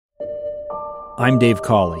I'm Dave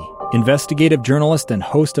Cawley, investigative journalist and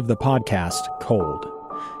host of the podcast Cold.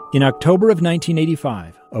 In October of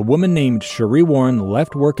 1985, a woman named Cherie Warren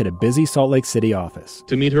left work at a busy Salt Lake City office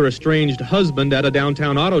to meet her estranged husband at a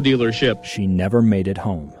downtown auto dealership. She never made it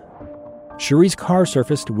home. Cherie's car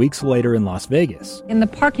surfaced weeks later in Las Vegas. In the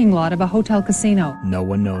parking lot of a hotel casino. No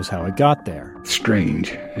one knows how it got there.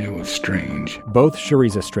 Strange. It was strange. Both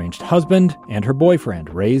Cherie's estranged husband and her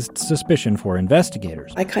boyfriend raised suspicion for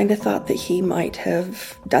investigators. I kind of thought that he might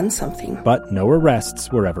have done something. But no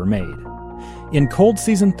arrests were ever made. In Cold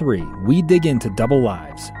Season 3, we dig into double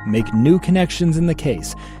lives, make new connections in the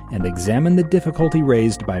case, and examine the difficulty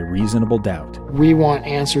raised by reasonable doubt. We want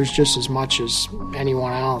answers just as much as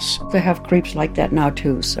anyone else. They have creeps like that now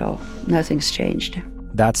too, so nothing's changed.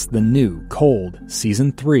 That's the new Cold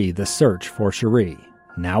Season 3, The Search for Cherie,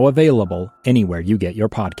 now available anywhere you get your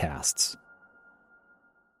podcasts.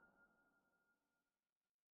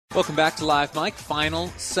 Welcome back to Live Mike, final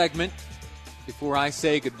segment. Before I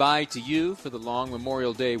say goodbye to you for the long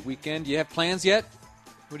Memorial Day weekend, do you have plans yet?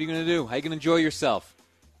 What are you going to do? How are you going to enjoy yourself?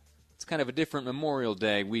 It's kind of a different Memorial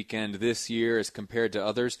Day weekend this year as compared to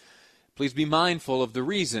others. Please be mindful of the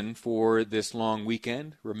reason for this long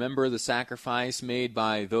weekend. Remember the sacrifice made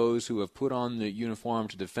by those who have put on the uniform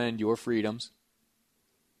to defend your freedoms,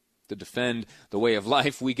 to defend the way of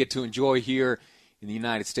life we get to enjoy here in the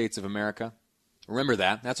United States of America. Remember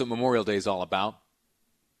that. That's what Memorial Day is all about.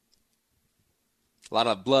 A lot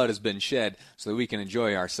of blood has been shed so that we can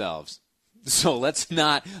enjoy ourselves. So let's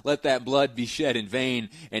not let that blood be shed in vain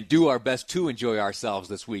and do our best to enjoy ourselves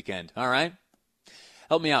this weekend, all right?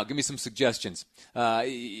 Help me out. Give me some suggestions. Tell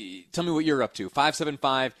me what you're up to.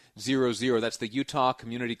 57500. That's the Utah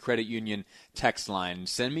Community Credit Union text line.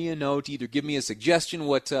 Send me a note. Either give me a suggestion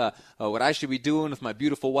what I should be doing with my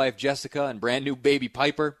beautiful wife Jessica and brand new baby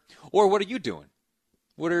Piper, or what are you doing?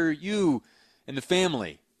 What are you and the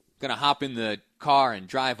family going to hop in the car and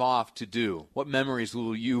drive off to do? What memories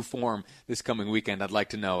will you form this coming weekend? I'd like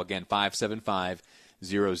to know. Again,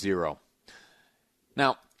 57500.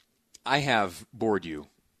 Now, I have bored you,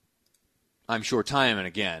 I'm sure, time and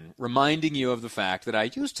again, reminding you of the fact that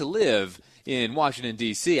I used to live in Washington,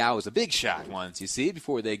 D.C. I was a big shot once, you see,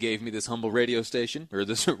 before they gave me this humble radio station, or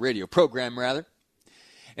this radio program, rather.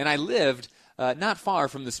 And I lived not far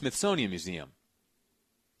from the Smithsonian Museum.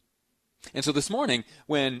 And so this morning,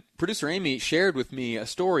 when producer Amy shared with me a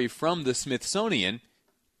story from the Smithsonian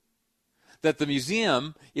that the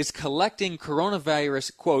museum is collecting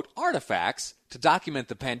coronavirus, quote, artifacts to document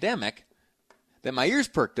the pandemic, that my ears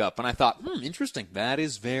perked up, and I thought, interesting. That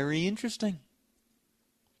is very interesting.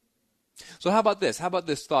 So how about this? How about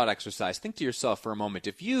this thought exercise? Think to yourself for a moment.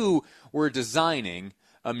 If you were designing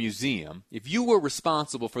a museum, if you were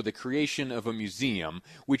responsible for the creation of a museum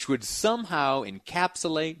which would somehow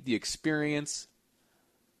encapsulate the experience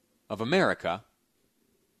of America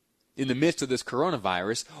in the midst of this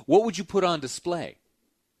coronavirus, what would you put on display?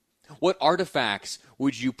 What artifacts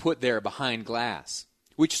would you put there behind glass?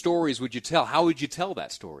 Which stories would you tell? How would you tell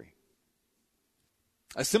that story?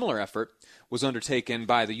 A similar effort was undertaken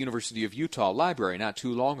by the University of Utah Library not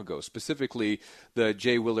too long ago, specifically the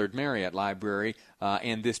J. Willard Marriott Library,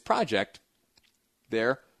 and this project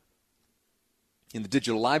there in the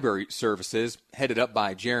digital library services, headed up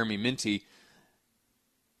by Jeremy Minty.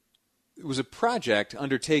 It was a project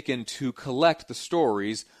undertaken to collect the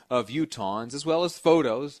stories of Utahns as well as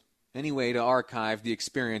photos, any way to archive the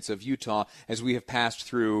experience of Utah as we have passed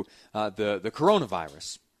through the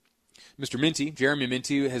coronavirus. Mr. Minty, Jeremy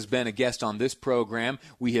Minty, has been a guest on this program.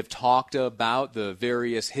 We have talked about the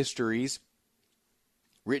various histories,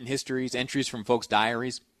 written histories, entries from folks'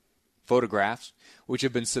 diaries, photographs, which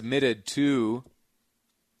have been submitted to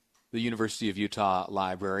the University of Utah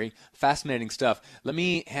Library. Fascinating stuff. Let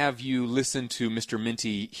me have you listen to Mr.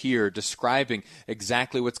 Minty here describing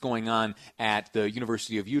exactly what's going on at the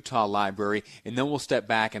University of Utah Library, and then we'll step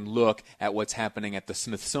back and look at what's happening at the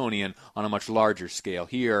Smithsonian on a much larger scale.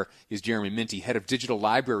 Here is Jeremy Minty, head of digital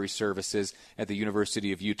library services at the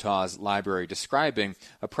University of Utah's library, describing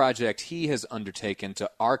a project he has undertaken to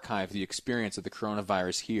archive the experience of the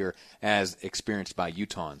coronavirus here as experienced by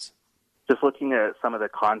Utahns. Just looking at some of the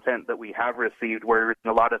content that we have received, where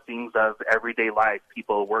a lot of things of everyday life,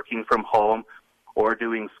 people working from home or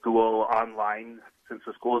doing school online since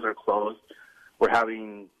the schools are closed. We're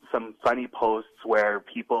having some funny posts where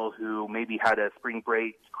people who maybe had a spring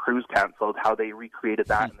break cruise canceled, how they recreated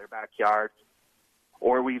that in their backyard.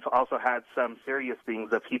 Or we've also had some serious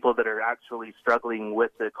things of people that are actually struggling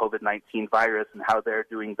with the COVID-19 virus and how they're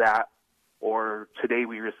doing that. Or today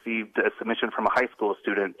we received a submission from a high school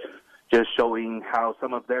student just showing how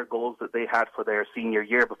some of their goals that they had for their senior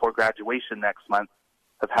year before graduation next month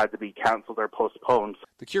have had to be canceled or postponed.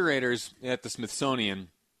 The curators at the Smithsonian,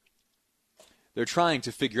 they're trying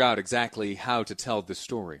to figure out exactly how to tell this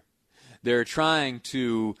story. They're trying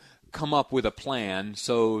to come up with a plan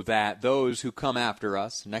so that those who come after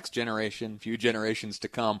us, next generation, few generations to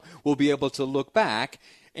come, will be able to look back.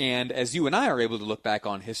 And as you and I are able to look back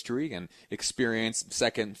on history and experience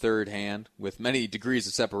second, third hand, with many degrees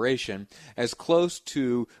of separation, as close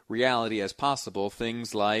to reality as possible,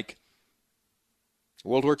 things like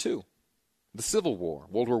World War II, the Civil War,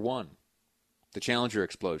 World War I, the Challenger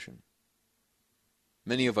explosion.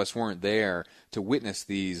 Many of us weren't there to witness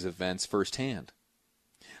these events firsthand.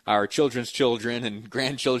 Our children's children and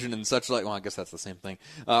grandchildren and such like, well, I guess that's the same thing.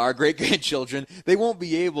 Our great-grandchildren, they won't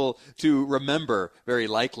be able to remember, very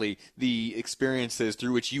likely, the experiences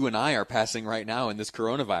through which you and I are passing right now in this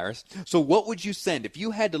coronavirus. So what would you send if you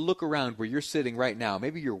had to look around where you're sitting right now,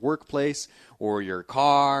 maybe your workplace or your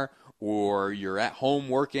car or you're at home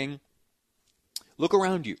working? Look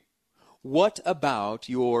around you. What about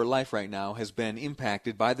your life right now has been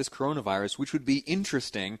impacted by this coronavirus, which would be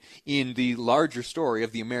interesting in the larger story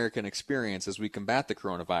of the American experience as we combat the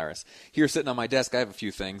coronavirus? Here sitting on my desk, I have a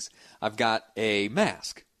few things. I've got a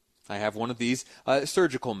mask. I have one of these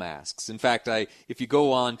surgical masks. In fact, if you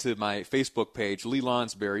go on to my Facebook page, Lee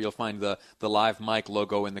Lonsberry, you'll find the Live Mic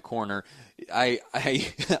logo in the corner. I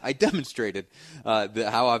demonstrated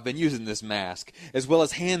how I've been using this mask, as well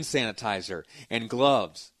as hand sanitizer and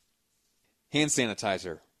gloves. Hand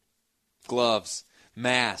sanitizer, gloves,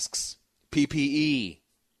 masks, PPE,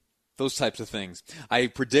 those types of things. I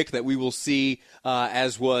predict that we will see,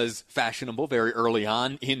 as was fashionable very early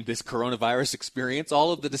on in this coronavirus experience,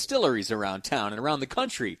 all of the distilleries around town and around the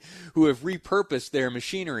country who have repurposed their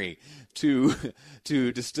machinery to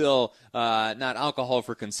distill not alcohol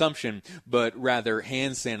for consumption, but rather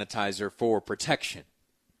hand sanitizer for protection.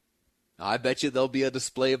 I bet you there'll be a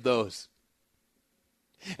display of those.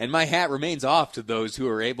 And my hat remains off to those who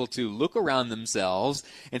are able to look around themselves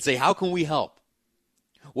and say, how can we help?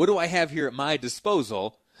 What do I have here at my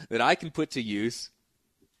disposal that I can put to use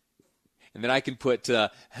and that I can put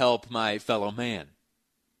to help my fellow man?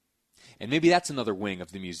 And maybe that's another wing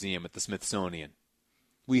of the museum at the Smithsonian.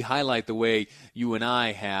 We highlight the way you and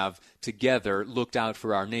I have together looked out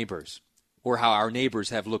for our neighbors, or how our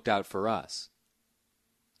neighbors have looked out for us.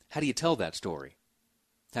 How do you tell that story?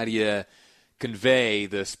 How do you convey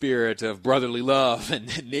the spirit of brotherly love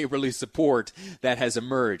and neighborly support that has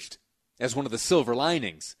emerged as one of the silver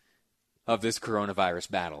linings of this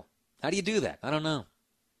coronavirus battle? How do you do that? I don't know.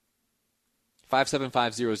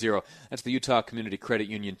 57500, that's the Utah Community Credit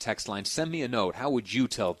Union text line. Send me a note. How would you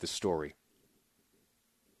tell this story?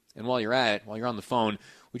 And while you're on the phone,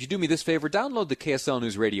 would you do me this favor? Download the KSL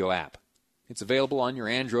News Radio app. It's available on your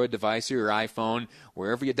Android device or your iPhone,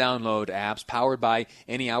 wherever you download apps, powered by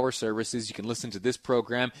any of our services. You can listen to this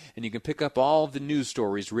program, and you can pick up all of the news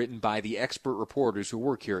stories written by the expert reporters who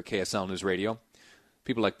work here at KSL News Radio.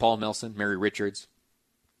 People like Paul Nelson, Mary Richards,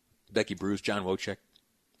 Becky Bruce, John Wojcik.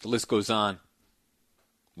 The list goes on.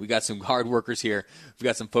 We got some hard workers here. We've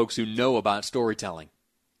got some folks who know about storytelling.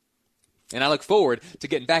 And I look forward to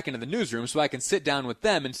getting back into the newsroom so I can sit down with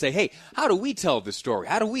them and say, hey, how do we tell this story?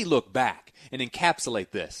 How do we look back and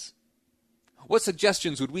encapsulate this? What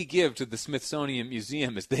suggestions would we give to the Smithsonian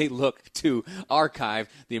Museum as they look to archive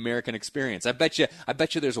the American experience? I bet you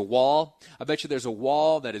there's a wall. I bet you there's a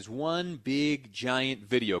wall that is one big, giant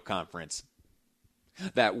video conference.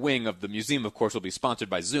 That wing of the museum, of course, will be sponsored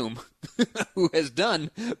by Zoom, who has done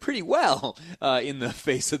pretty well in the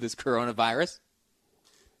face of this coronavirus.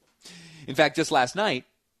 In fact, just last night,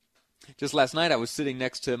 I was sitting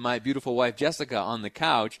next to my beautiful wife, Jessica, on the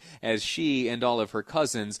couch as she and all of her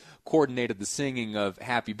cousins coordinated the singing of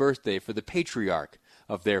Happy Birthday for the patriarch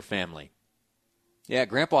of their family. Yeah,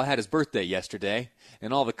 Grandpa had his birthday yesterday,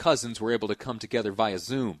 and all the cousins were able to come together via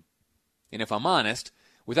Zoom. And if I'm honest,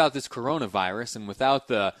 without this coronavirus and without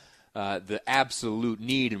the absolute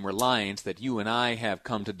need and reliance that you and I have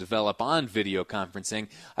come to develop on video conferencing,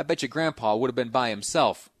 I bet you Grandpa would have been by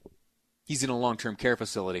himself. He's in a long-term care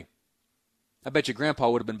facility. I bet you Grandpa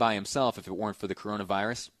would have been by himself if it weren't for the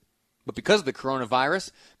coronavirus. But because of the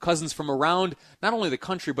coronavirus, cousins from around not only the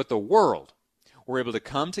country but the world were able to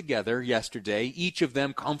come together yesterday, each of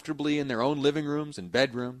them comfortably in their own living rooms and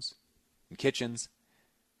bedrooms and kitchens.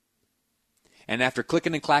 And after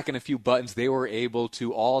clicking and clacking a few buttons, they were able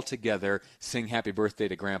to all together sing Happy Birthday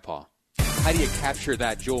to Grandpa. How do you capture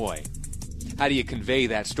that joy? How do you convey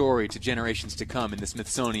that story to generations to come in the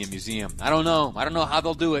Smithsonian Museum? I don't know. I don't know how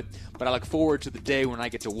they'll do it, but I look forward to the day when I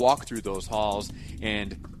get to walk through those halls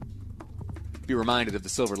and be reminded of the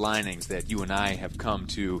silver linings that you and I have come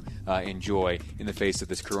to enjoy in the face of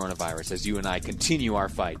this coronavirus as you and I continue our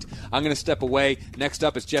fight. I'm going to step away. Next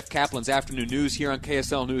up is Jeff Kaplan's Afternoon News here on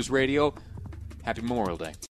KSL News Radio. Happy Memorial Day.